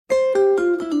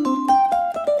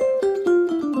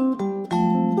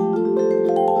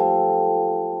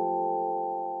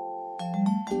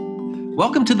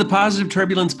Welcome to the Positive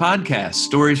Turbulence Podcast,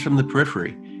 Stories from the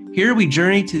Periphery. Here we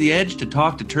journey to the edge to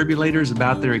talk to turbulators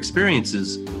about their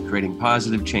experiences, creating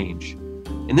positive change.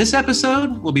 In this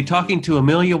episode, we'll be talking to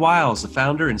Amelia Wiles, the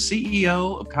founder and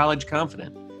CEO of College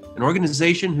Confident, an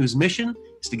organization whose mission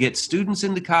is to get students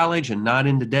into college and not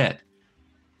into debt.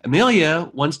 Amelia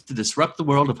wants to disrupt the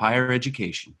world of higher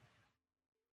education.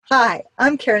 Hi,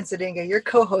 I'm Karen Zadinga, your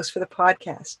co-host for the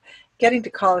podcast. Getting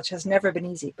to college has never been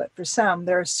easy, but for some,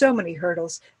 there are so many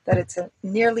hurdles that it's a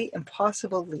nearly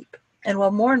impossible leap. And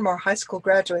while more and more high school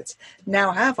graduates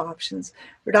now have options,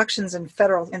 reductions in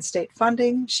federal and state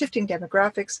funding, shifting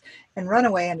demographics, and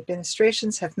runaway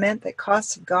administrations have meant that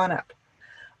costs have gone up.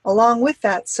 Along with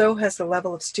that, so has the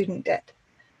level of student debt.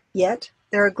 Yet,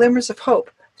 there are glimmers of hope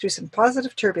through some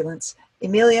positive turbulence,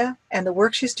 Amelia and the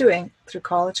work she's doing through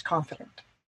College Confident.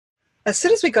 As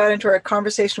soon as we got into our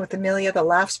conversation with Amelia, the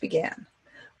laughs began.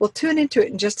 We'll tune into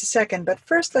it in just a second, but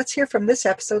first let's hear from this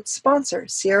episode's sponsor,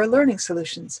 Sierra Learning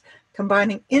Solutions,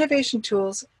 combining innovation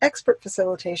tools, expert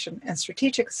facilitation, and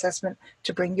strategic assessment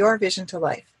to bring your vision to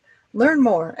life. Learn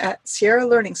more at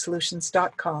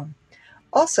sierralearningsolutions.com.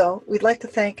 Also, we'd like to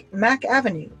thank Mac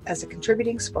Avenue as a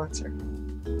contributing sponsor.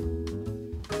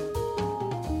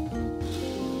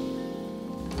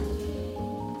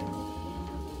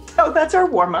 So that's our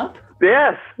warm-up.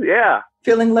 Yes, yeah.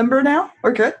 Feeling limber now?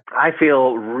 We're good? I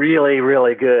feel really,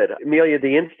 really good. Amelia,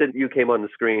 the instant you came on the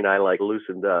screen, I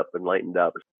loosened up and lightened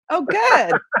up. Oh,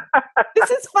 good.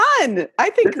 This is fun. I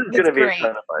think this is it's going to be great. a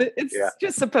ton of fun. It's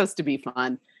just supposed to be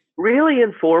fun. Really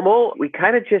informal. We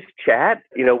kind of just chat.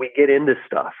 We get into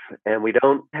stuff and we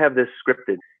don't have this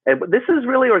scripted. And this is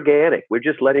really organic. We're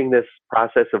just letting this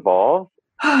process evolve.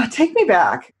 Take me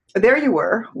back. There you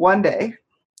were one day.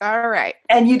 All right.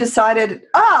 And you decided,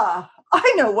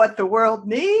 I know what the world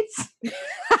needs.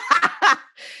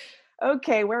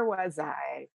 Okay, where was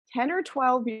I? 10 or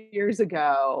 12 years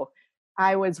ago,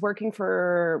 I was working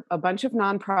for a bunch of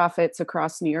nonprofits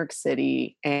across New York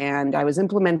City, and I was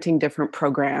implementing different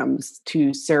programs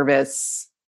to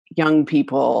service young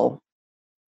people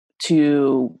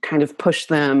to kind of push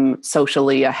them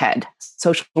socially ahead.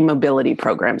 Social mobility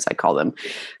programs, I call them.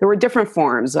 There were different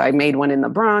forms. I made one in the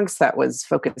Bronx that was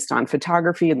focused on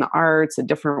photography and the arts, a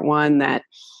different one that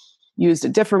used a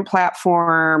different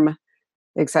platform,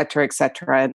 et cetera, et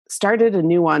cetera. Started a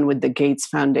new one with the Gates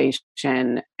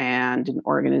Foundation and an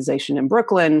organization in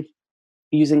Brooklyn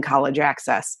using college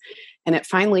access. And it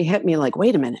finally hit me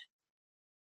wait a minute.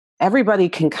 Everybody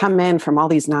can come in from all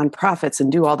these nonprofits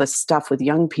and do all this stuff with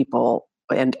young people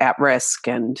and at risk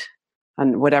and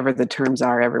whatever the terms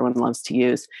are everyone loves to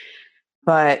use.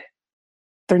 But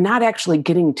they're not actually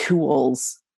getting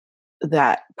tools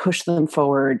that push them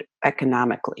forward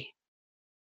economically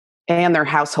and their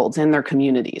households and their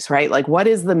communities, right? What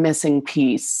is the missing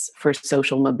piece for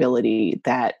social mobility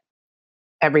that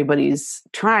everybody's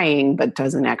trying but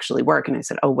doesn't actually work? And I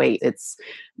said, oh, wait, it's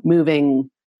moving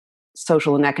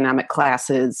social and economic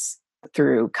classes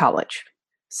through college.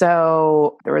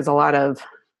 So there was a lot of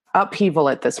upheaval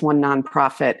at this one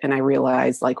nonprofit. And I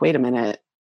realized, wait a minute,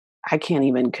 I can't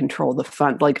even control the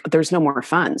fund. There's no more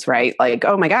funds, right?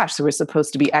 Oh my gosh, there was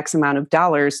supposed to be X amount of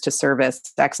dollars to service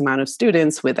X amount of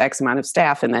students with X amount of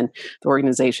staff. And then the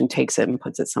organization takes it and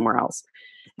puts it somewhere else.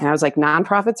 And I was like,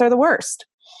 nonprofits are the worst.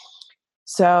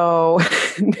 So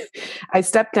I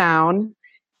stepped down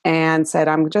and said,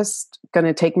 I'm just going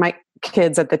to take my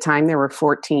kids at the time, there were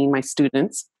 14, my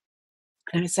students.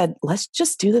 And I said, let's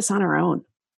just do this on our own.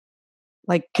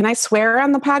 Can I swear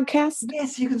on the podcast?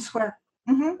 Yes, you can swear.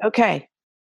 Mm-hmm. Okay.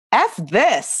 F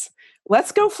this.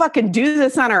 Let's go fucking do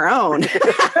this on our own.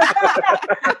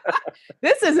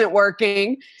 This isn't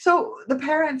working. So the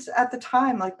parents at the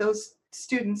time, those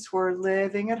students were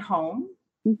living at home.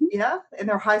 Mm-hmm. Yeah. And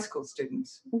they're high school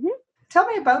students. Mm-hmm. Tell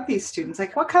me about these students.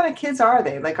 What kind of kids are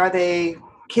they? Are they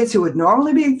kids who would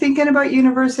normally be thinking about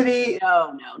university?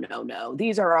 No.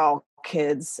 These are all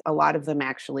kids. A lot of them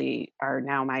actually are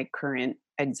now my current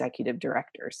executive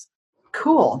directors.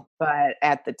 Cool. But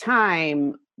at the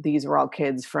time, these were all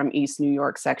kids from East New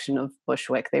York section of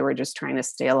Bushwick. They were just trying to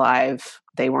stay alive.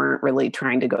 They weren't really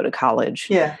trying to go to college.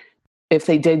 Yeah. If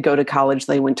they did go to college,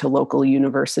 they went to local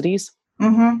universities.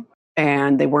 Mm-hmm.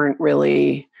 And they weren't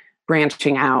really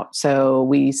branching out. So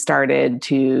we started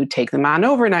to take them on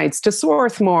overnights to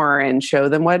Swarthmore and show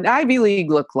them what Ivy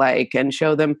League looked like and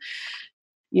show them,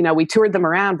 we toured them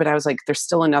around, but I was like, there's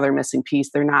still another missing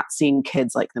piece. They're not seeing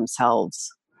kids like themselves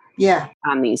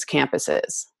on these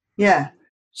campuses. Yeah.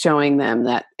 Showing them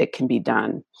that it can be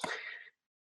done.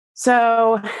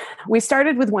 So we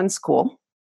started with one school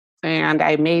and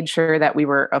I made sure that we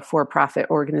were a for-profit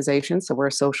organization. So we're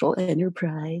a social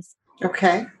enterprise.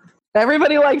 Okay.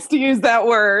 Everybody likes to use that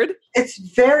word. It's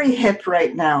very hip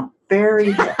right now.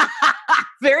 Very hip.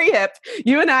 Very hip.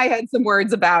 You and I had some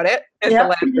words about it at Yep. the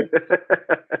last.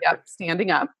 Yep,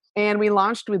 standing up. And we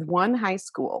launched with one high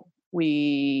school.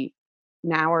 We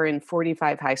now are in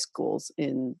 45 high schools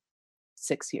in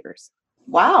 6 years.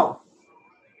 Wow.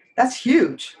 That's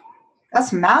huge.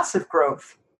 That's massive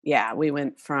growth. Yeah, we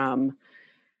went from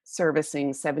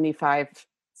servicing 75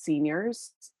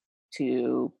 seniors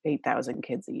to 8,000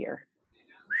 kids a year.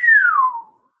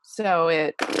 So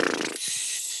it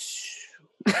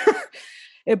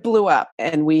it blew up,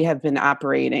 and we have been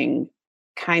operating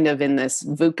kind of in this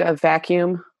VUCA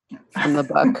vacuum from the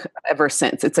book ever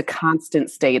since. It's a constant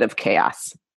state of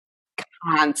chaos.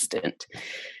 Constant.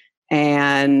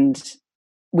 And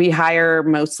we hire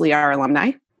mostly our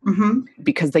alumni.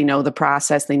 Because they know the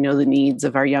process, they know the needs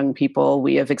of our young people.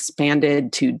 We have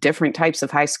expanded to different types of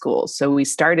high schools. So we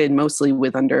started mostly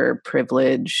with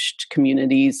underprivileged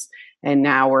communities, and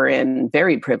now we're in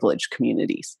very privileged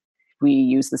communities. We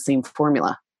use the same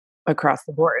formula across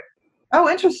the board. Oh,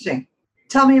 interesting.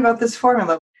 Tell me about this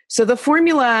formula. So the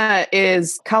formula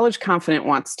is College Confident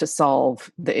wants to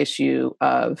solve the issue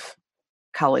of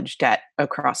college debt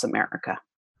across America.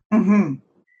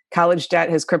 College debt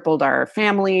has crippled our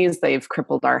families. They've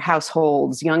crippled our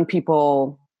households. Young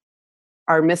people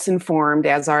are misinformed,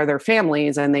 as are their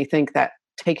families, and they think that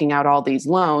taking out all these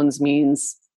loans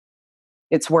means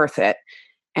it's worth it.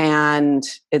 And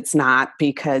it's not,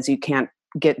 because you can't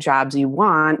get jobs you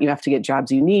want. You have to get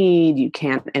jobs you need. You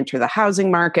can't enter the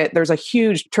housing market. There's a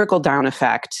huge trickle-down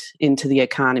effect into the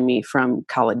economy from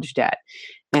college debt.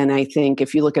 And I think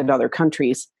if you look at other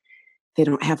countries, they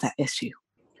don't have that issue.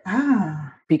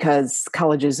 Because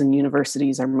colleges and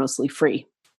universities are mostly free.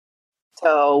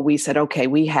 So we said, okay,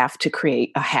 we have to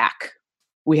create a hack.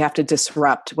 We have to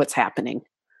disrupt what's happening.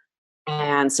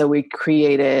 And so we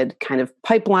created kind of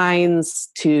pipelines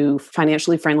to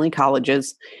financially friendly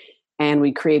colleges. And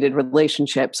we created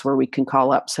relationships where we can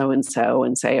call up so-and-so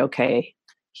and say, okay,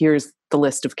 here's the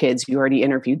list of kids. You already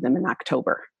interviewed them in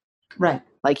October. Right.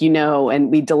 And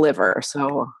we deliver.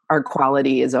 So our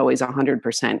quality is always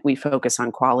 100%. We focus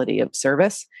on quality of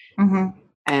service,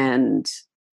 and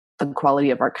the quality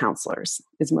of our counselors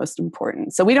is most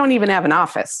important. So we don't even have an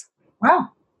office. Wow.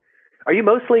 Are you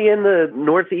mostly in the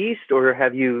Northeast, or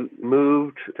have you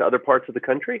moved to other parts of the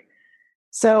country?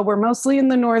 So we're mostly in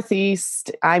the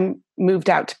Northeast. I moved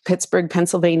out to Pittsburgh,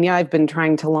 Pennsylvania. I've been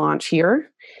trying to launch here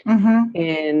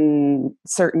in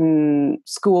certain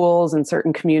schools and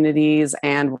certain communities.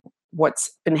 And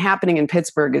what's been happening in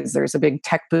Pittsburgh is there's a big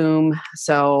tech boom.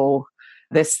 So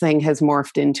this thing has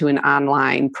morphed into an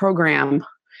online program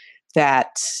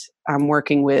that I'm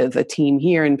working with a team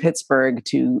here in Pittsburgh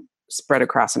to spread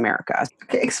across America.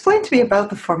 Okay, explain to me about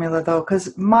the formula, though,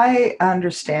 because my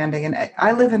understanding, and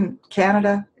I live in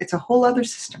Canada, it's a whole other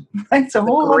system. It's a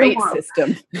whole great other world.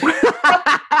 system.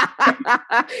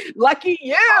 Lucky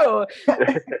you.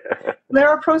 There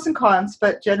are pros and cons,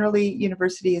 but generally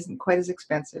university isn't quite as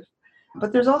expensive.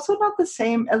 But there's also not the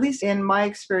same, at least in my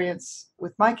experience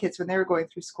with my kids when they were going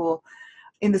through school,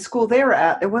 in the school they were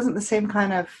at, there wasn't the same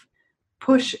kind of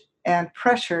push and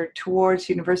pressure towards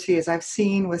university as I've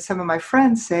seen with some of my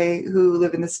friends, say, who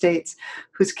live in the States,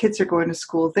 whose kids are going to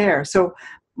school there. So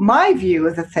my view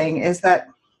of the thing is that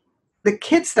the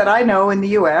kids that I know in the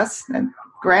US, and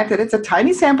granted it's a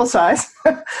tiny sample size,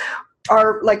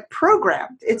 are like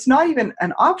programmed. It's not even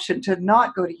an option to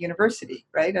not go to university,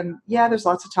 right? And yeah, there's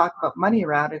lots of talk about money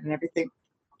around it and everything.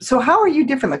 So how are you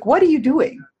different? Like, what are you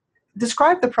doing?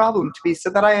 Describe the problem to me so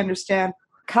that I understand.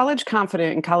 College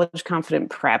Confident and College Confident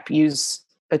Prep use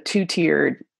a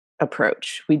two-tiered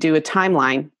approach. We do a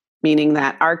timeline, meaning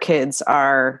that our kids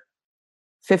are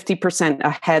 50%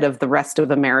 ahead of the rest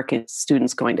of American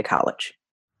students going to college.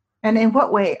 And in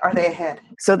what way are they ahead?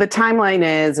 So the timeline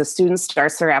is a student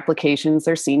starts their applications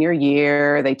their senior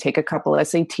year. They take a couple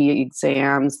SAT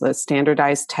exams, the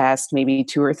standardized test, maybe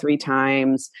 2 or 3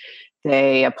 times.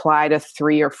 They apply to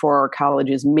 3 or 4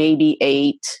 colleges, maybe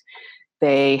 8.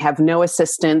 They have no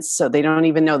assistance, so they don't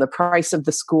even know the price of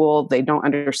the school. They don't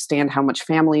understand how much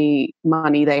family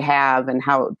money they have and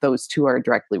how those two are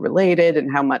directly related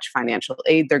and how much financial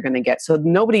aid they're going to get. So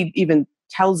nobody even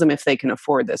tells them if they can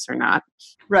afford this or not.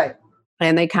 Right.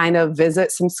 And they kind of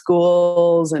visit some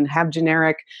schools and have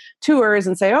generic tours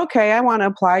and say, okay, I want to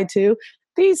apply to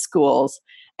these schools.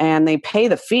 And they pay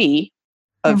the fee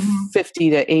of $50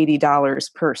 to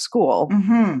 $80 per school.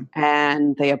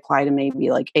 And they apply to maybe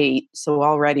like 8. So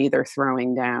already they're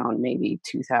throwing down maybe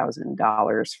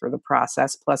 $2,000 for the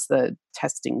process plus the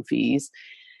testing fees.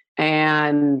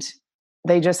 And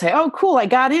they just say, oh, cool, I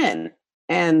got in.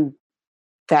 And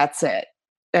That's it.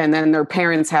 And then their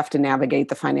parents have to navigate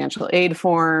the financial aid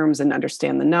forms and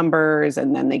understand the numbers.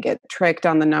 And then they get tricked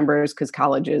on the numbers because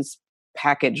colleges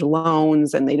package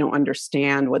loans and they don't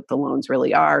understand what the loans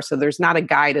really are. So there's not a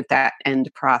guide at that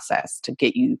end process to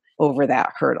get you over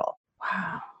that hurdle.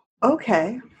 Wow.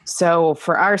 Okay. So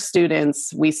for our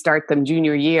students, we start them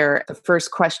junior year. The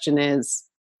first question is,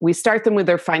 we start them with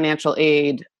their financial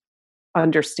aid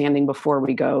understanding before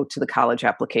we go to the college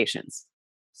applications.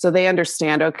 So they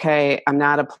understand, okay, I'm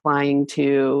not applying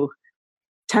to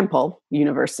Temple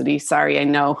University. Sorry, I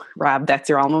know, Rob, that's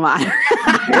your alma mater.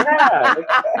 Yeah,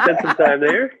 spend some time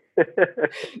there.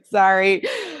 Sorry.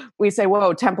 We say,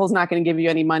 whoa, Temple's not going to give you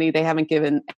any money. They haven't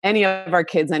given any of our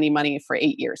kids any money for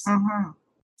 8 years. Mm-hmm.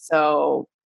 So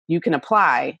you can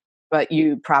apply, but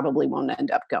you probably won't end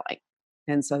up going.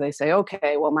 And so they say,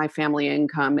 okay, well, my family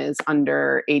income is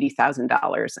under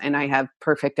 $80,000 and I have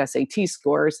perfect SAT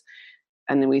scores.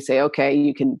 And then we say, okay,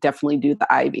 you can definitely do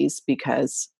the Ivies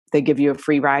because they give you a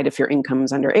free ride if your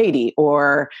income's under 80.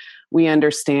 Or we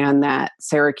understand that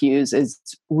Syracuse is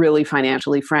really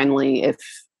financially friendly. If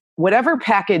whatever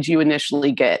package you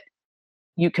initially get,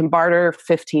 you can barter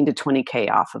 15 to 20K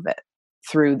off of it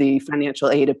through the financial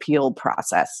aid appeal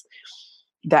process.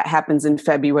 That happens in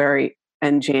February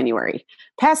and January.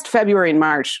 Past February and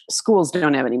March, schools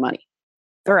don't have any money.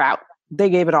 They're out. They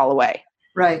gave it all away.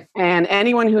 Right. And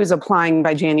anyone who's applying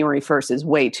by January 1st is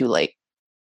way too late.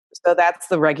 So that's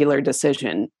the regular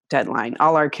decision deadline.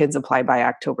 All our kids apply by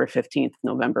October 15th,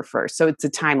 November 1st. So it's a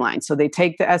timeline. So they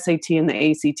take the SAT and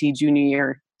the ACT junior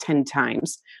year 10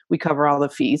 times. We cover all the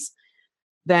fees.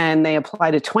 Then they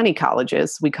apply to 20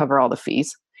 colleges. We cover all the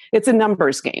fees. It's a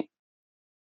numbers game.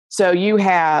 So you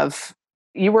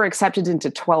were accepted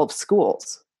into 12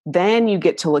 schools. Then you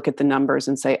get to look at the numbers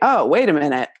and say, oh, wait a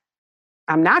minute.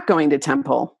 I'm not going to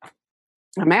Temple.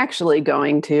 I'm actually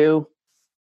going to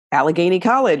Allegheny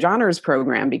College honors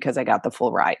program because I got the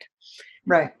full ride.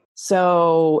 Right.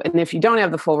 So, and if you don't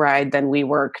have the full ride, then we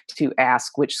work to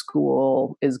ask which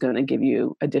school is going to give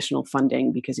you additional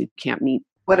funding because you can't meet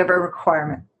whatever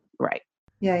requirement. Right.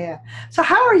 Yeah. So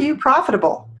how are you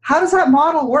profitable? How does that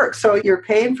model work? So you're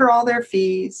paying for all their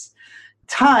fees,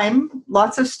 time,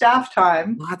 lots of staff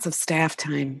time. Lots of staff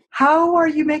time. How are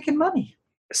you making money?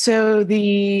 So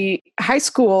the high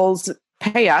schools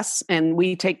pay us and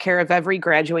we take care of every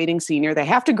graduating senior. They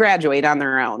have to graduate on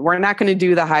their own. We're not going to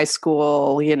do the high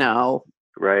school,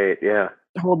 Right, yeah.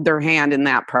 hold their hand in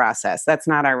that process. That's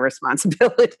not our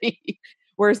responsibility.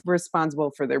 We're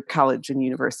responsible for their college and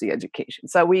university education.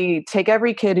 So we take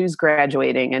every kid who's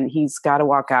graduating and he's got to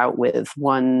walk out with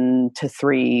 1 to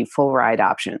 3 full ride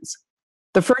options.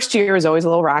 The first year is always a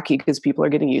little rocky because people are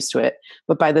getting used to it.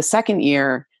 But by the second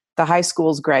year, the high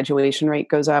school's graduation rate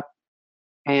goes up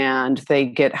and they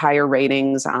get higher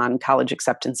ratings on college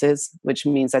acceptances, which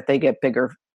means that they get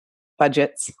bigger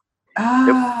budgets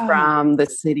from the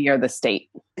city or the state.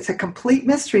 It's a complete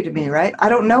mystery to me, right? I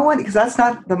don't know what, because that's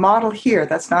not the model here.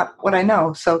 That's not what I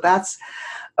know. So that's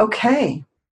okay.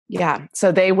 Yeah.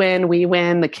 So they win, we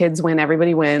win, the kids win,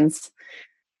 everybody wins.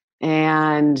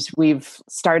 And we've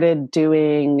started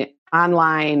doing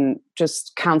online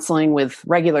just counseling with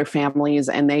regular families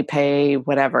and they pay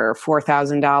whatever,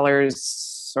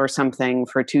 $4,000 or something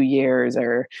for 2 years,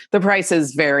 or the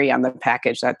prices vary on the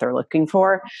package that they're looking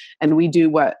for. And we do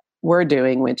what we're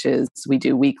doing, which is we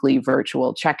do weekly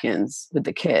virtual check-ins with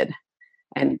the kid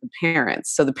and the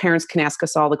parents. So the parents can ask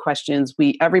us all the questions.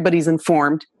 Everybody's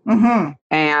informed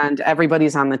and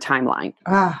everybody's on the timeline.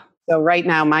 So right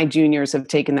now, my juniors have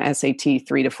taken the SAT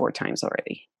 3 to 4 times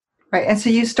already. Right. And so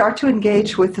you start to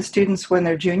engage with the students when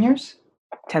they're juniors?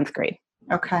 10th grade.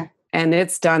 Okay. And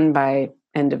it's done by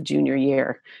end of junior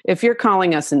year. If you're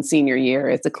calling us in senior year,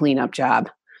 it's a cleanup job.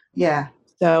 Yeah.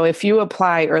 So if you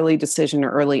apply early decision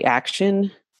or early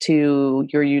action to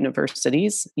your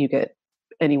universities, you get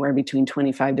anywhere between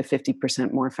 25 to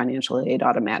 50% more financial aid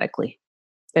automatically.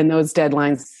 And those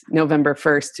deadlines, November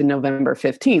 1st to November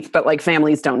 15th. But like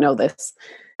families don't know this.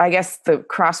 I guess the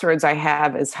crossroads I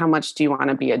have is how much do you want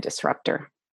to be a disruptor?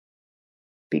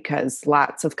 Because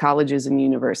lots of colleges and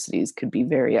universities could be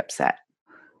very upset.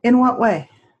 In what way?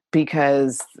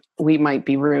 Because we might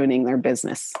be ruining their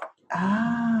business.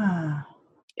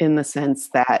 In the sense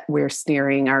that we're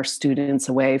steering our students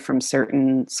away from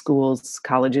certain schools,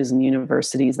 colleges, and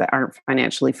universities that aren't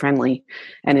financially friendly.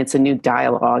 And it's a new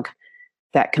dialogue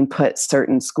that can put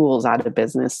certain schools out of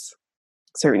business,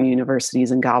 certain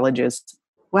universities and colleges.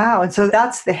 Wow. And so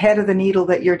that's the head of the needle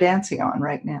that you're dancing on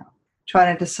right now,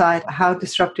 trying to decide how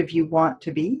disruptive you want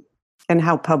to be. And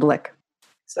how public.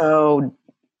 So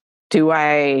Do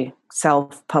I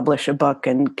self-publish a book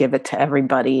and give it to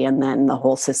everybody and then the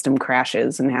whole system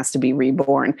crashes and has to be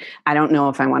reborn? I don't know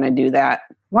if I want to do that.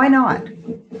 Why not?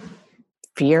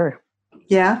 Fear.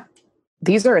 Yeah.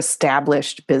 These are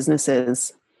established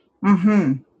businesses.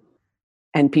 Mm-hmm.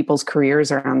 And people's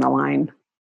careers are on the line.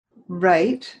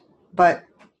 Right. But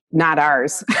not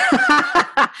ours.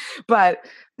 But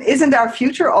isn't our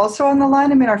future also on the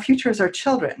line? I mean, our future is our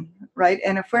children, right?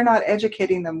 And if we're not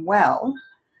educating them well,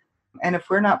 and if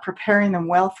we're not preparing them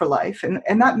well for life,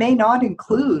 and that may not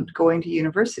include going to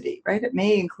university, right? It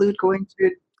may include going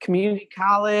to community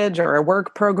college or a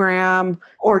work program.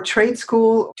 Or trade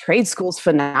school. Trade school's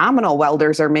phenomenal.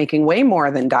 Welders are making way more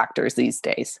than doctors these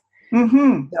days.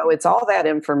 Mm-hmm. So it's all that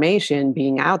information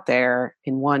being out there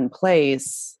in one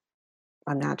place.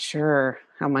 I'm not sure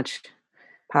how much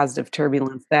positive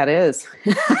turbulence that is.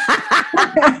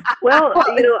 Well,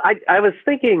 I was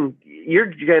thinking you're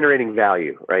generating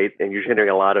value, right? And you're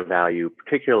generating a lot of value,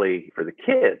 particularly for the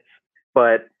kids.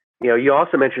 But, you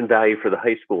also mentioned value for the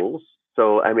high schools.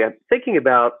 So, I'm thinking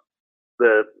about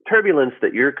the turbulence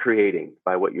that you're creating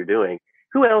by what you're doing.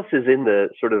 Who else is in the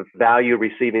sort of value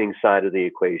receiving side of the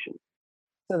equation?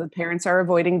 So the parents are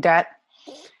avoiding debt,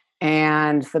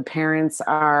 and the parents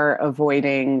are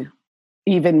avoiding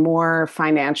even more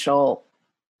financial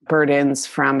burdens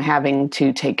from having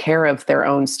to take care of their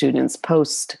own students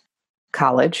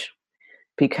post-college,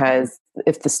 because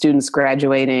if the student's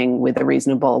graduating with a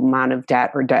reasonable amount of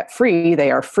debt or debt-free,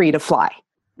 they are free to fly.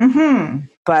 Mm-hmm.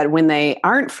 But when they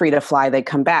aren't free to fly, they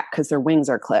come back because their wings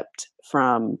are clipped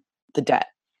from the debt.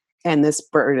 And this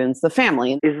burdens the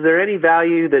family. Is there any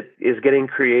value that is getting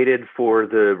created for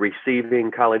the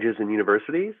receiving colleges and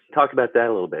universities? Talk about that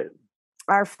a little bit.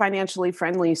 Our financially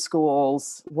friendly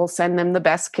schools will send them the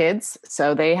best kids.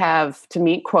 So they have to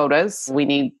meet quotas. We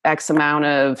need X amount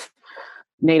of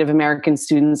Native American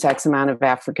students, X amount of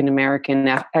African American,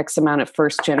 X amount of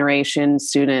first generation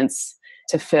students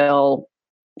to fill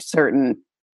certain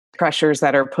pressures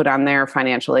that are put on their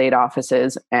financial aid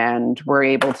offices. And we're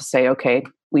able to say, okay,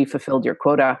 we fulfilled your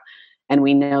quota. And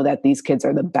we know that these kids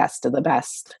are the best of the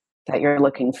best that you're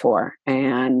looking for.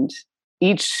 And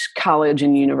each college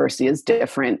and university is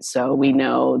different. So we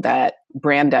know that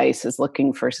Brandeis is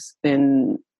looking for,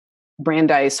 in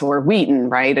Brandeis or Wheaton,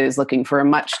 right, is looking for a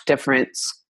much different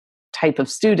type of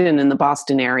student in the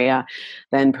Boston area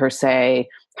than per se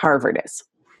Harvard is.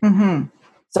 Mm-hmm.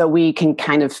 So we can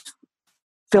kind of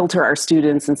filter our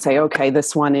students and say, okay,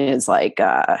 this one is like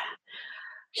a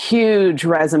huge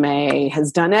resume, has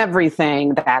done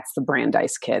everything. That's the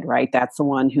Brandeis kid, right? That's the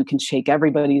one who can shake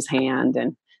everybody's hand,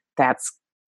 and that's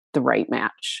the right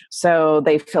match. So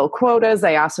they fill quotas.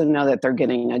 They also know that they're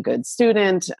getting a good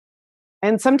student.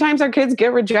 And sometimes our kids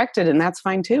get rejected, and that's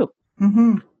fine too.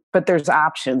 Mm-hmm. But there's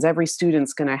options. Every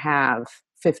student's going to have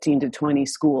 15 to 20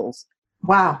 schools.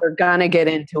 Wow. They're going to get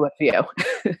into a few.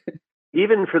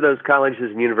 Even for those colleges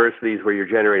and universities where you're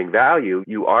generating value,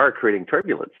 you are creating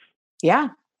turbulence. Yeah.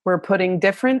 We're putting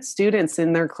different students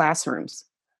in their classrooms.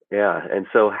 Yeah. And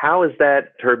so how is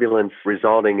that turbulence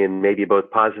resulting in maybe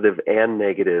both positive and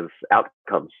negative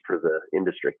outcomes for the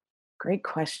industry? Great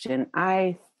question.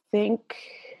 I think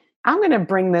I'm going to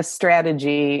bring this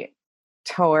strategy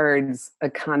towards a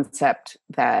concept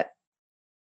that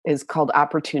is called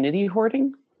opportunity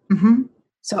hoarding. Mm-hmm.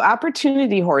 So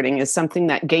opportunity hoarding is something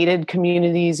that gated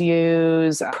communities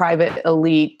use, private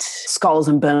elite skulls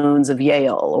and bones of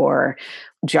Yale, or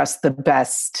just the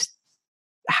best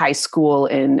high school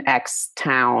in X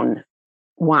town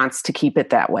wants to keep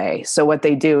it that way. So what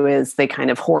they do is they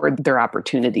kind of hoard their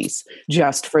opportunities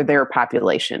just for their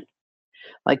population.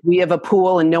 Like, we have a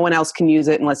pool and no one else can use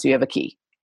it unless you have a key.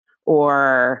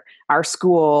 Or our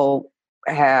school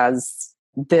has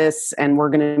this, and we're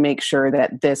going to make sure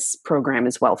that this program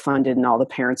is well funded, and all the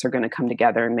parents are going to come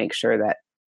together and make sure that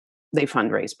they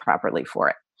fundraise properly for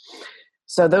it.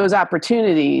 So those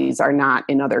opportunities are not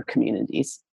in other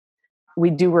communities. We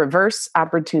do reverse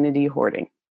opportunity hoarding,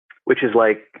 which is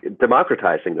like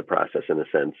democratizing the process in a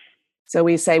sense. So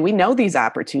we say, we know these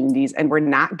opportunities and we're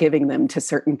not giving them to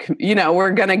certain,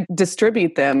 we're going to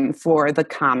distribute them for the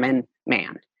common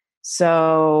man.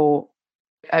 So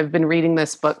I've been reading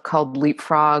this book called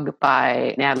Leapfrog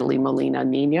by Natalie Molina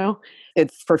Nino.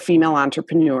 It's for female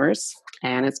entrepreneurs,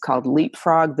 and it's called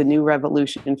Leapfrog, the New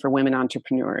Revolution for Women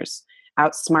Entrepreneurs.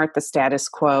 Outsmart the status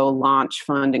quo, launch,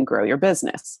 fund, and grow your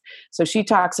business. So she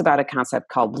talks about a concept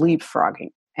called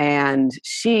leapfrogging. And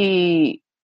she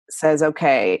says,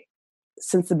 okay,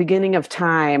 since the beginning of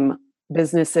time,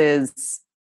 businesses,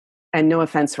 and no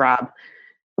offense, Rob,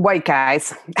 white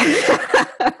guys. Hey,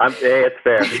 it's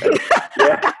fair.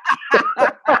 Yeah.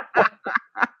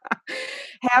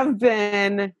 have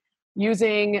been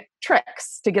using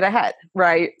tricks to get ahead,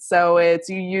 right? So it's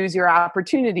you use your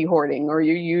opportunity hoarding, or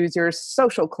you use your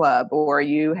social club, or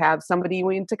you have somebody you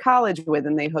went to college with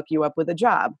and they hook you up with a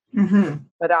job. Mm-hmm.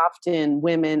 But often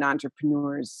women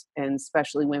entrepreneurs, and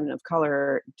especially women of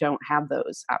color, don't have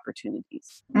those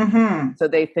opportunities. Mm-hmm. So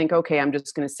they think, okay, I'm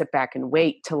just going to sit back and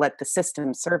wait to let the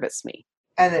system service me.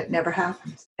 And it never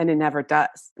happens. And it never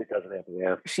does. It doesn't happen,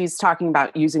 yeah. She's talking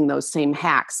about using those same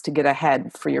hacks to get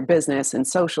ahead for your business and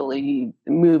socially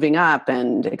moving up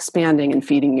and expanding and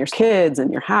feeding your kids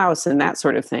and your house and that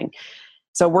sort of thing.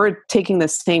 So we're taking the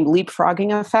same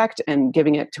leapfrogging effect and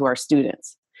giving it to our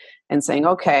students and saying,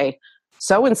 okay,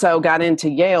 so-and-so got into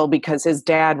Yale because his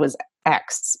dad was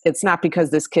X. It's not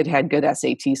because this kid had good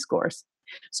SAT scores.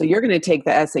 So you're going to take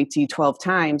the SAT 12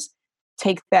 times,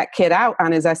 take that kid out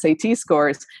on his SAT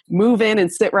scores, move in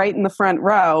and sit right in the front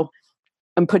row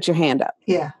and put your hand up.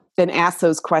 Yeah. And ask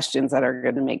those questions that are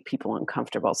going to make people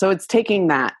uncomfortable. So it's taking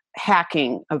that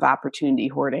hacking of opportunity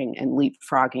hoarding and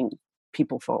leapfrogging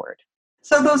people forward.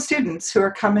 So those students who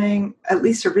are coming, at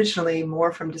least originally,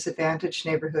 more from disadvantaged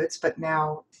neighborhoods, but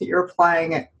now you're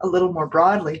applying it a little more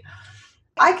broadly,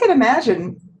 I can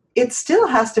imagine it still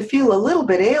has to feel a little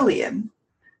bit alien.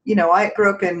 I grew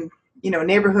up in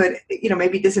neighborhood,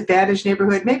 maybe disadvantaged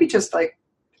neighborhood, maybe just like,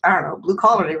 I don't know, blue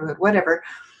collar neighborhood, whatever.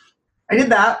 I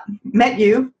did that, met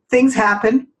you, things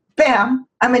happen, bam,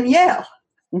 I'm in Yale.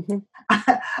 Mm-hmm.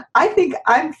 I think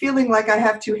I'm feeling like I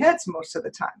have two heads most of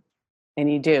the time.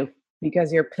 And you do,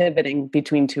 because you're pivoting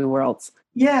between two worlds.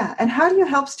 Yeah. And how do you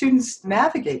help students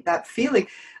navigate that feeling?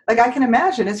 Like, I can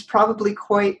imagine it's probably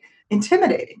quite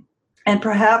intimidating and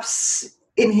perhaps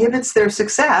inhibits their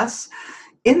success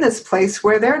in this place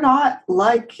where they're not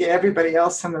like everybody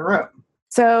else in the room.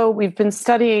 So we've been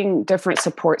studying different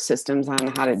support systems on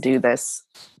how to do this.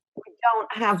 We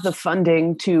don't have the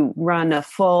funding to run a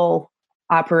full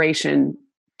operation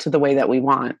to the way that we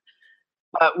want.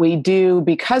 But we do,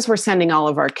 because we're sending all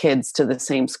of our kids to the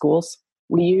same schools,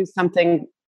 we use something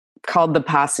called the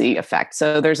Posse effect.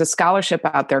 So there's a scholarship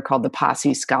out there called the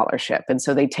Posse Scholarship. And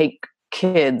so they take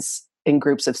kids in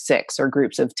groups of 6 or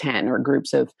groups of 10 or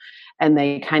and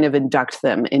they kind of induct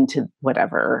them into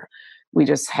whatever. We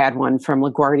just had one from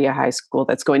LaGuardia High School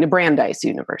that's going to Brandeis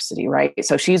University, right?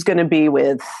 So she's going to be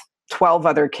with 12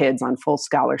 other kids on full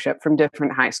scholarship from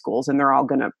different high schools, and they're all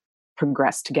going to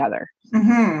progress together.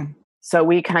 Mm-hmm. So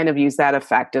we kind of use that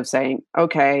effect of saying,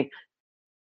 okay,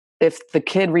 if the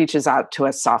kid reaches out to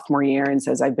us sophomore year and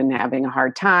says, I've been having a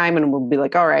hard time, and we'll be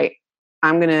like, all right,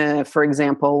 I'm going to, for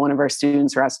example, one of our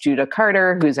students, Ross Judah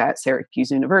Carter, who's at Syracuse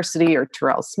University, or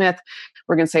Terrell Smith,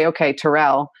 we're going to say, okay,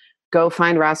 Terrell, go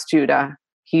find Ross Judah.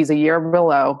 He's a year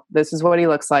below. This is what he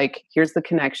looks like. Here's the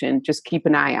connection. Just keep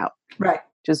an eye out. Right.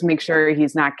 Just make sure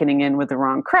he's not getting in with the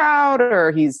wrong crowd,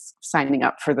 or he's signing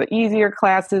up for the easier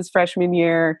classes freshman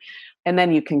year. And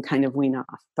then you can kind of wean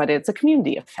off. But it's a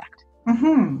community effect.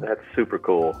 Mm-hmm. That's super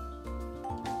cool.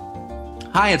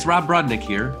 Hi, it's Rob Brodnick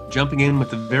here, jumping in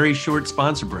with a very short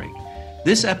sponsor break.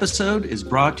 This episode is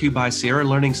brought to you by Sierra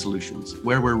Learning Solutions,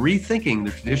 where we're rethinking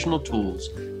the traditional tools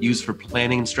used for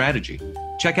planning and strategy.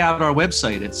 Check out our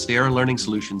website at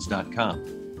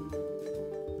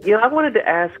sierralearningsolutions.com. I wanted to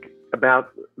ask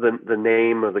about the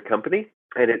name of the company,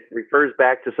 and it refers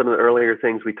back to some of the earlier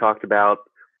things we talked about.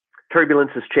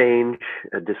 Turbulence is change,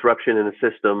 a disruption in a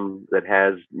system that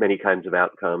has many kinds of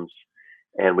outcomes.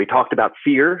 And we talked about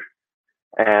fear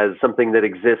as something that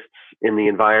exists in the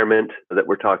environment that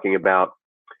we're talking about.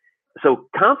 So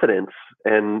confidence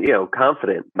and,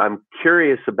 confident, I'm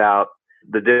curious about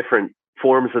the different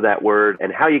forms of that word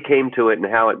and how you came to it and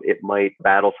how it might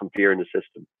battle some fear in the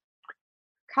system.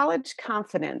 College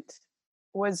Confident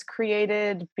was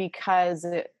created because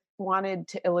it wanted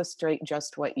to illustrate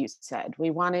just what you said. We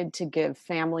wanted to give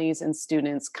families and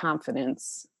students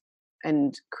confidence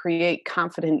and create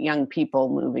confident young people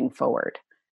moving forward.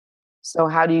 So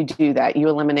how do you do that? You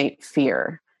eliminate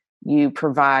fear. You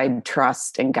provide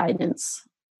trust and guidance.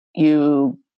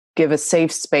 You give a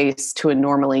safe space to a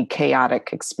normally chaotic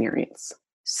experience.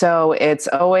 So it's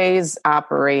always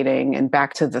operating, and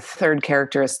back to the third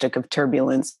characteristic of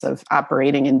turbulence, of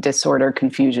operating in disorder,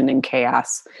 confusion, and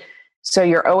chaos. So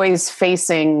you're always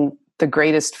facing the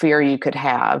greatest fear you could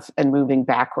have and moving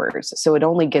backwards. So it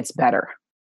only gets better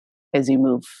as you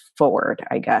move forward,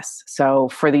 I guess. So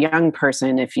for the young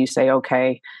person, if you say,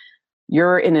 okay,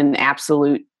 you're in an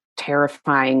absolute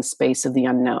terrifying space of the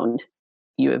unknown,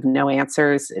 you have no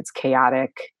answers, it's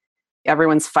chaotic,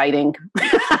 Everyone's fighting.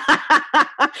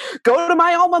 Go to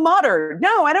my alma mater.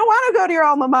 No, I don't want to go to your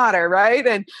alma mater, right?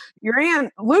 And your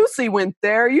Aunt Lucy went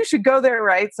there. You should go there,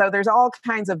 right? So there's all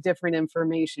kinds of different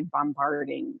information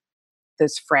bombarding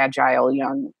this fragile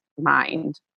young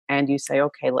mind. And you say,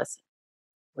 okay, listen,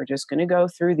 we're just going to go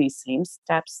through these same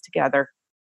steps together.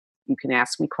 You can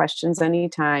ask me questions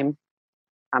anytime.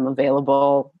 I'm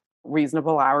available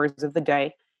reasonable hours of the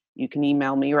day. You can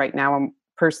email me right now. I'm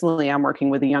working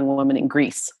with a young woman in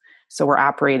Greece. So we're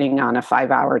operating on a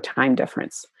 5-hour time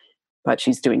difference, but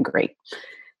she's doing great.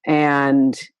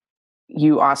 And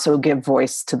you also give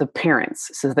voice to the parents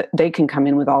so that they can come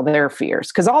in with all their fears.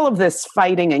 Because all of this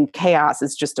fighting and chaos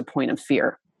is just a point of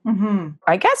fear. Mm-hmm.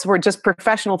 I guess we're just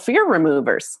professional fear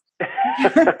removers.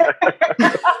 I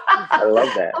love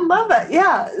that. I love that.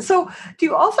 Yeah. So do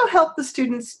you also help the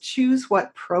students choose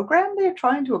what program they're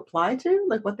trying to apply to,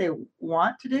 like what they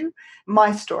want to do?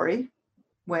 My story,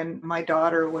 when my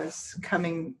daughter was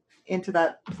coming into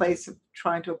that place of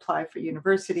trying to apply for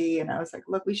university, and I was like,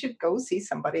 look, we should go see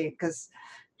somebody because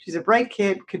she's a bright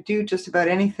kid, could do just about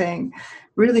anything,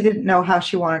 really didn't know how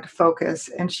she wanted to focus.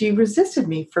 And she resisted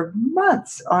me for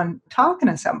months on talking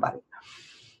to somebody.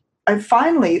 I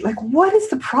finally, like, what is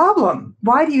the problem?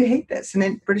 Why do you hate this? And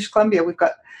in British Columbia, we've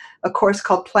got a course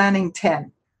called Planning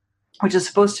 10, which is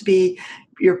supposed to be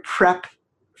your prep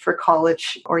for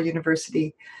college or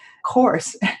university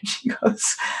course. And she goes,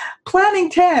 Planning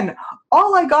 10,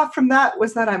 all I got from that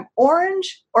was that I'm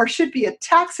orange or should be a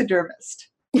taxidermist.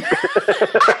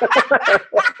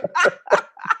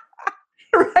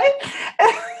 Right?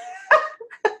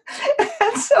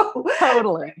 And so,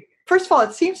 Totally. first of all,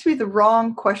 it seems to be the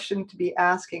wrong question to be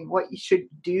asking what you should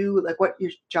do, like what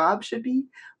your job should be,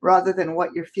 rather than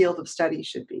what your field of study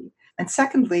should be. And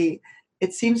secondly,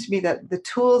 it seems to me that the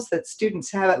tools that students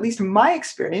have, at least in my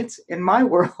experience, in my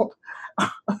world,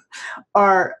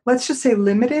 are, let's just say,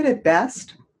 limited at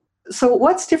best. So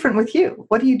what's different with you?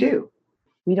 What do you do?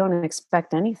 We don't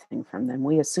expect anything from them.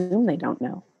 We assume they don't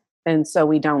know. And so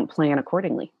we don't plan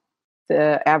accordingly.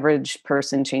 The average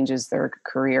person changes their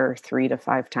career 3 to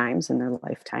 5 times in their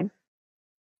lifetime.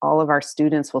 All of our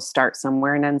students will start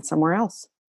somewhere and end somewhere else.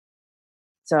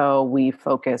 So we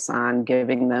focus on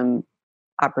giving them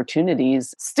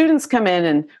opportunities. Students come in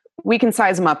and we can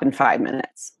size them up in 5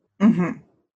 minutes. Mm-hmm.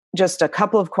 Just a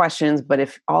couple of questions, but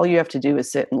if all you have to do is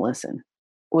sit and listen,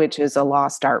 which is a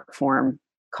lost art form,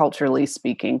 culturally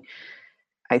speaking,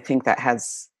 I think that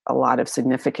has a lot of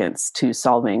significance to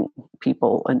solving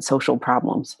people and social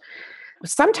problems.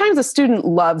 Sometimes a student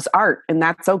loves art, and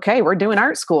that's okay. We're doing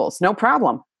art schools, no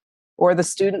problem. Or the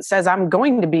student says, I'm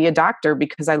going to be a doctor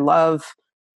because I love,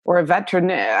 or a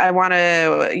veterinarian, I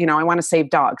want to save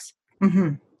dogs.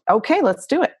 Mm-hmm. Okay, let's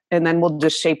do it. And then we'll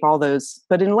just shape all those.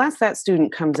 But unless that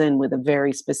student comes in with a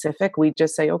very specific, we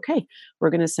just say, okay, we're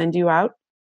going to send you out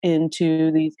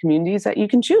into these communities that you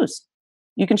can choose.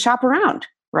 You can shop around,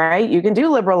 right? You can do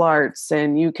liberal arts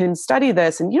and you can study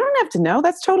this, and you don't have to know.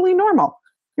 That's totally normal.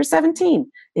 You're 17.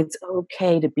 It's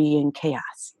okay to be in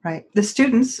chaos. Right. The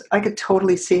students, I could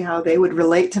totally see how they would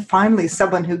relate to finally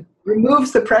someone who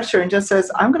removes the pressure and just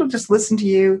says, I'm going to just listen to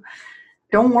you.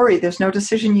 Don't worry. There's no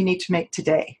decision you need to make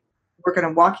today. We're going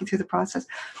to walk you through the process.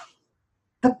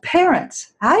 The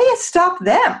parents, how do you stop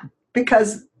them?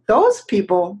 Because those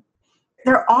people,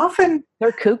 they're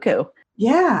cuckoo.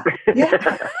 Yeah.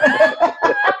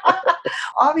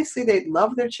 Obviously, they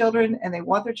love their children and they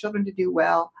want their children to do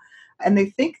well. And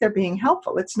they think they're being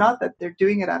helpful. It's not that they're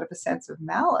doing it out of a sense of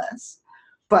malice,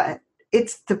 but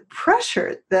it's the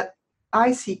pressure that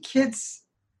I see kids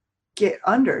get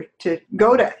under to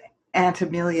go to Aunt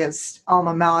Amelia's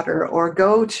alma mater or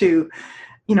go to,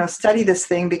 study this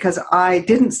thing because I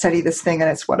didn't study this thing and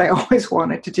it's what I always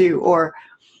wanted to do. Or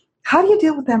how do you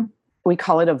deal with them? We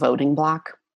call it a voting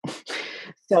block.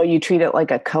 So you treat it like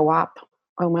a co-op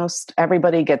almost.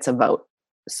 Everybody gets a vote.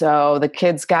 So the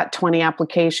kids got 20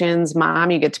 applications.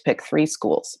 Mom, you get to pick 3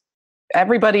 schools.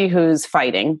 Everybody who's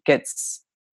fighting gets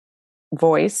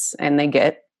voice and they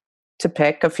get to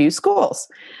pick a few schools.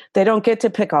 They don't get to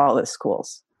pick all the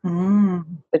schools. Mm.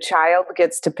 The child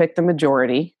gets to pick the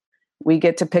majority. We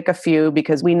get to pick a few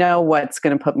because we know what's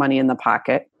going to put money in the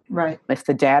pocket. Right. If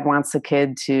the dad wants the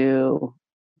kid to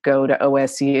go to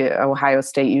OSU, Ohio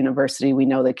State University, we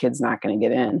know the kid's not going to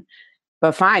get in.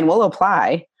 But fine, we'll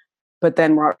apply. But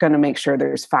then we're going to make sure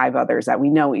there's 5 others that we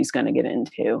know he's going to get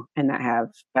into and that have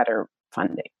better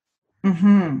funding.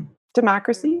 Mm-hmm.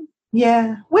 Democracy?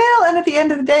 Yeah. Well, and at the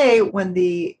end of the day, when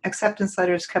the acceptance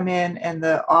letters come in and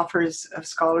the offers of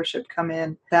scholarship come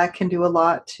in, that can do a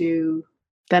lot to...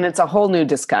 Then it's a whole new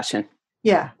discussion.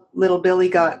 Yeah. Little Billy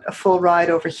got a full ride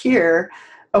over here,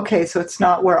 okay, so it's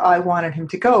not where I wanted him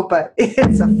to go, but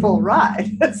it's a full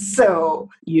ride. So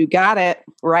you got it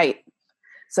right.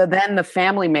 So then the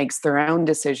family makes their own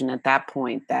decision at that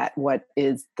point that what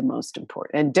is the most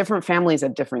important. And different families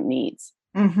have different needs.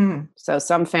 mm-hmm. So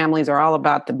some families are all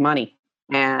about the money,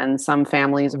 and some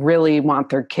families really want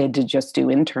their kid to just do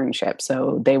internships.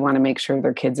 So they want to make sure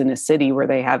their kid's in a city where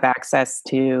they have access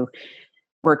to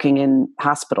working in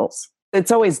hospitals.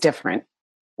 It's always different.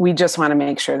 We just want to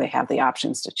make sure they have the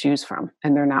options to choose from,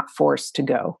 and they're not forced to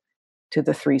go to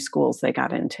the 3 schools they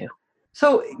got into.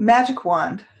 So magic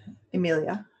wand,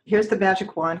 Amelia, here's the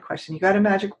magic wand question. You got a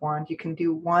magic wand. You can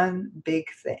do one big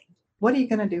thing. What are you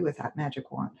going to do with that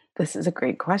magic wand? This is a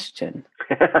great question.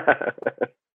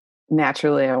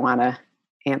 Naturally, I want to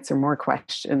answer more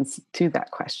questions to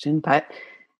that question, but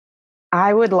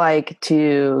I would like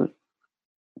to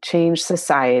change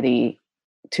society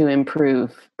to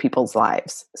improve people's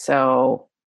lives. So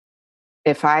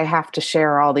if I have to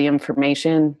share all the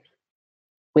information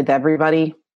with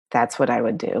everybody, that's what I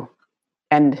would do.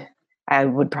 And I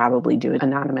would probably do it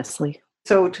anonymously.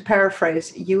 So to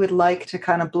paraphrase, you would like to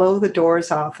kind of blow the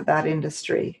doors off of that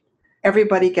industry.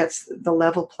 Everybody gets the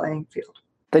level playing field.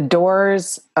 The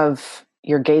doors of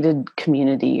your gated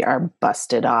community are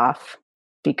busted off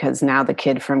because now the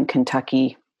kid from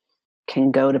Kentucky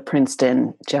can go to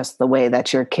Princeton just the way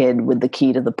that your kid with the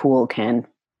key to the pool can.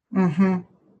 Mm-hmm.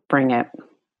 Bring it.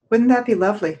 Wouldn't that be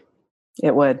lovely?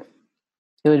 It would.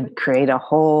 It would create a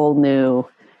whole new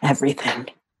everything.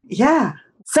 Yeah.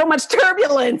 So much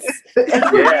turbulence.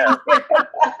 Yeah.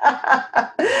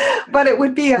 But it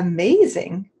would be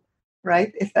amazing,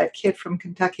 right? If that kid from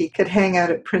Kentucky could hang out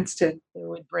at Princeton. It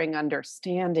would bring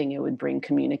understanding. It would bring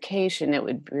communication. It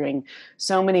would bring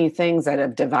so many things that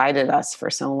have divided us for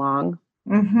so long.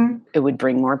 Mm-hmm. It would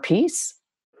bring more peace.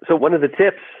 So one of the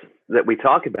tips that we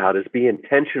talk about is be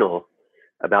intentional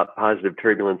about positive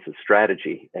turbulence as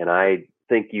strategy. And I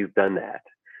think you've done that.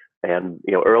 And,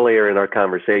 earlier in our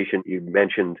conversation, you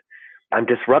mentioned, I'm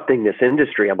disrupting this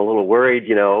industry. I'm a little worried,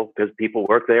 because people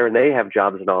work there and they have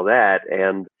jobs and all that.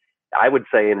 And I would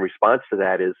say in response to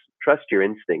that is trust your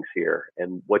instincts here.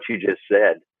 And what you just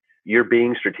said, you're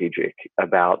being strategic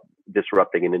about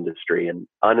disrupting an industry. And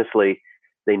honestly,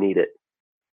 they need it.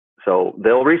 So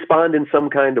they'll respond in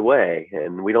some kind of way.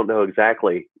 And we don't know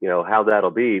exactly, how that'll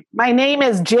be. My name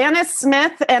is Janice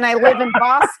Smith and I live in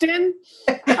Boston.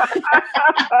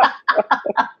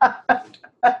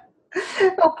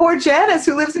 Oh, poor Janice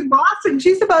who lives in Boston.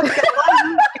 She's about to get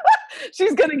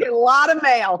She's going to get a lot of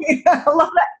mail. a lot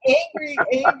of angry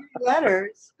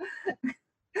letters.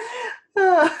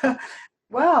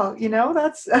 Wow,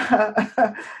 that's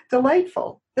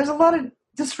delightful. There's a lot of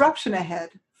disruption ahead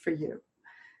for you.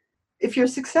 If you're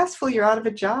successful, you're out of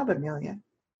a job, Amelia.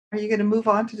 Are you going to move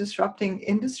on to disrupting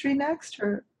industry next?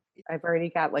 Or I've already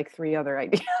got like 3 other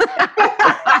ideas.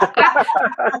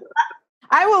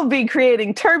 I will be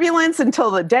creating turbulence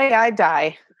until the day I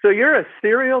die. So you're a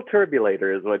serial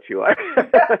turbulator is what you are.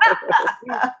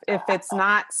 If it's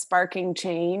not sparking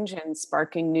change and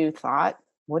sparking new thought,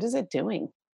 what is it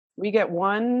doing? We get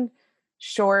one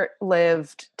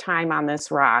short-lived time on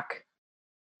this rock.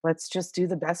 Let's just do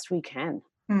the best we can.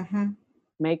 mm-hmm.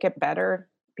 Make it better,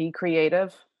 be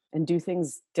creative, and do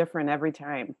things different every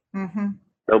time. Mm-hmm.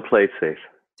 Don't play it safe.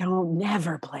 Don't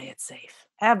never play it safe,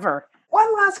 ever.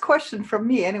 One last question from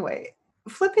me anyway.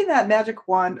 Flipping that magic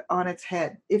wand on its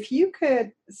head, if you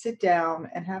could sit down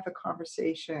and have a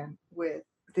conversation with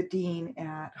the dean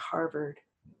at Harvard,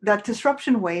 that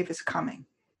disruption wave is coming,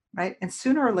 right? And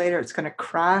sooner or later, it's going to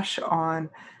crash on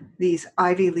these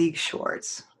Ivy League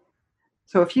shores.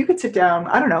 So if you could sit down,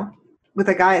 I don't know, with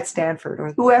a guy at Stanford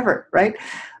or whoever, right?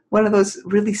 One of those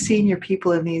really senior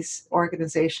people in these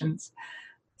organizations,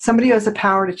 somebody who has the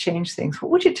power to change things, what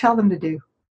would you tell them to do?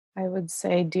 I would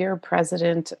say, dear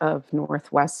president of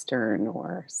Northwestern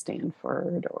or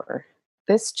Stanford, or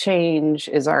this change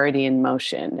is already in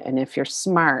motion. And if you're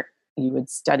smart, you would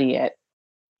study it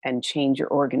and change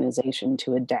your organization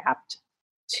to adapt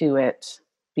to it,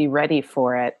 be ready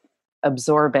for it,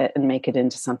 absorb it, and make it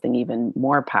into something even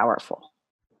more powerful.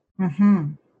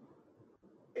 Mm-hmm.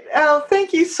 Al,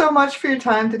 thank you so much for your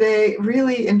time today.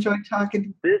 Really enjoyed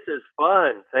talking. This is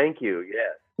fun. Thank you.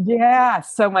 Yes. Yeah,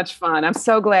 so much fun. I'm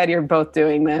so glad you're both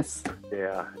doing this.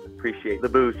 Yeah. Appreciate the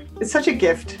boost. It's such a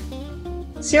gift.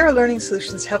 Sierra Learning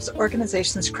Solutions helps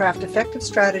organizations craft effective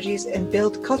strategies and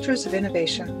build cultures of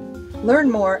innovation.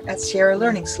 Learn more at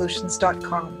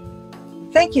sierralearningsolutions.com.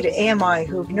 Thank you to AMI,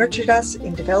 who have nurtured us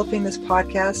in developing this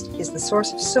podcast, is the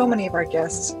source of so many of our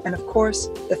guests, and of course,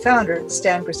 the founder,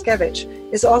 Stan Griskevich,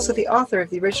 is also the author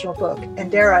of the original book,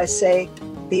 and dare I say,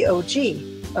 the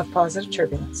OG of Positive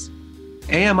Turbulence.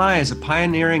 AMI is a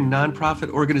pioneering nonprofit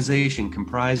organization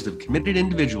comprised of committed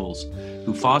individuals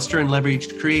who foster and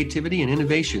leverage creativity and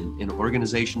innovation in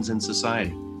organizations and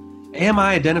society. AMI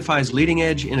identifies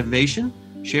leading-edge innovation,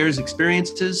 shares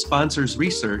experiences, sponsors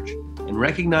research, and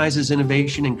recognizes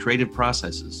innovation in creative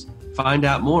processes. Find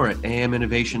out more at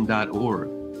aminnovation.org.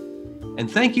 And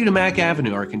thank you to Mac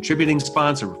Avenue, our contributing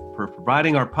sponsor, for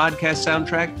providing our podcast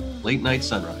soundtrack, Late Night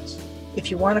Sunrise. If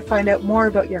you want to find out more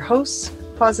about your hosts,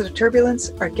 Positive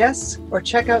Turbulence, our guests, or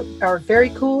check out our very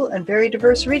cool and very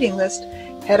diverse reading list,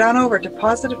 head on over to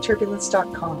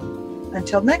positiveturbulence.com.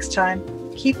 Until next time,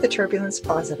 keep the turbulence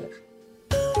positive.